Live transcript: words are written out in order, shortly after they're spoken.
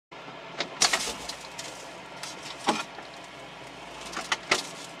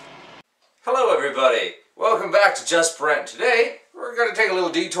everybody, welcome back to Just Brent. Today we're going to take a little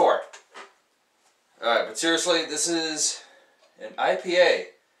detour. Alright, but seriously, this is an IPA.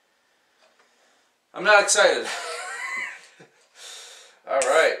 I'm not excited.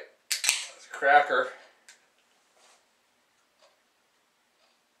 Alright, it's a cracker.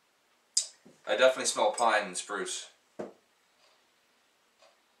 I definitely smell pine and spruce.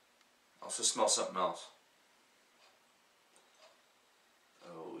 Also smell something else.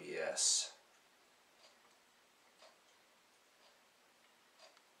 Oh yes.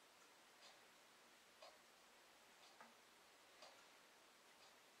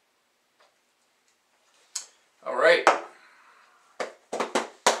 All right.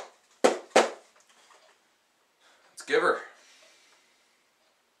 Let's give her.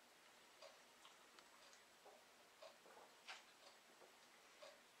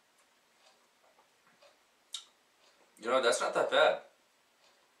 You know, that's not that bad.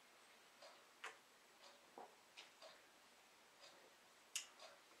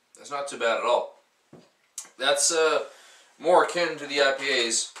 That's not too bad at all. That's more akin to the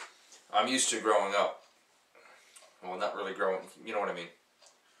IPAs I'm used to growing up. Well, not really growing, you know what I mean.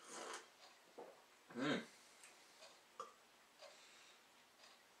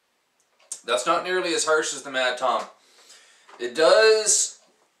 That's not nearly as harsh as the Mad Tom. It does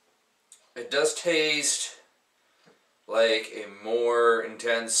taste like a more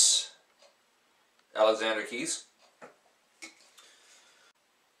intense Alexander Keys.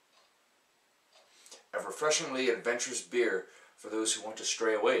 A refreshingly adventurous beer for those who want to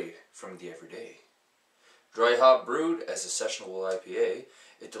stray away from the everyday. Dry hop brewed as a sessionable IPA,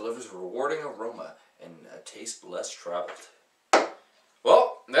 it delivers a rewarding aroma and a taste less traveled.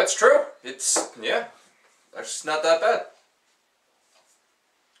 Well, that's true. It's, yeah, that's not that bad.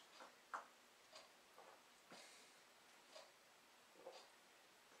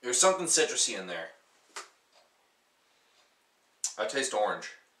 There's something citrusy in there. I taste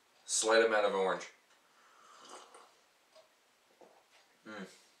orange. Slight amount of orange.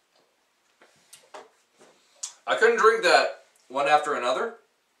 I couldn't drink that one after another,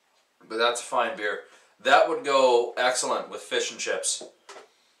 but that's a fine beer. That would go excellent with fish and chips.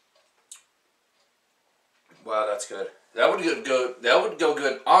 Wow, that's good. That would go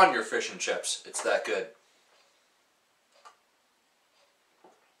good on your fish and chips. It's that good.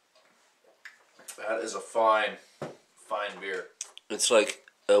 That is a fine beer. It's like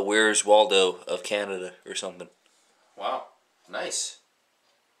a Where's Waldo of Canada or something. Wow, nice.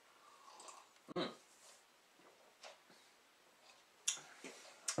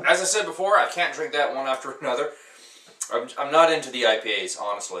 As I said before, I can't drink that one after another. I'm not into the IPAs,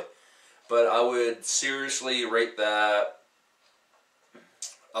 honestly. But I would seriously rate that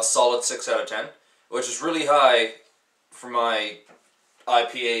a solid 6 out of 10. Which is really high for my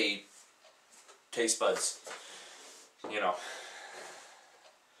IPA taste buds. You know.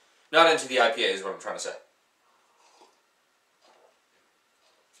 Not into the IPA is what I'm trying to say.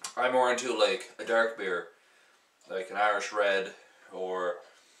 I'm more into like a dark beer. Like an Irish Red or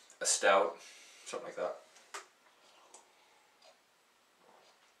a stout, something like that.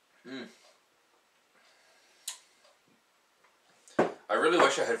 I really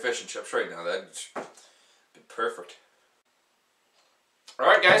wish I had fish and chips right now. That'd be perfect.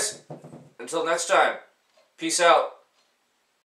 Alright guys, until next time, peace out.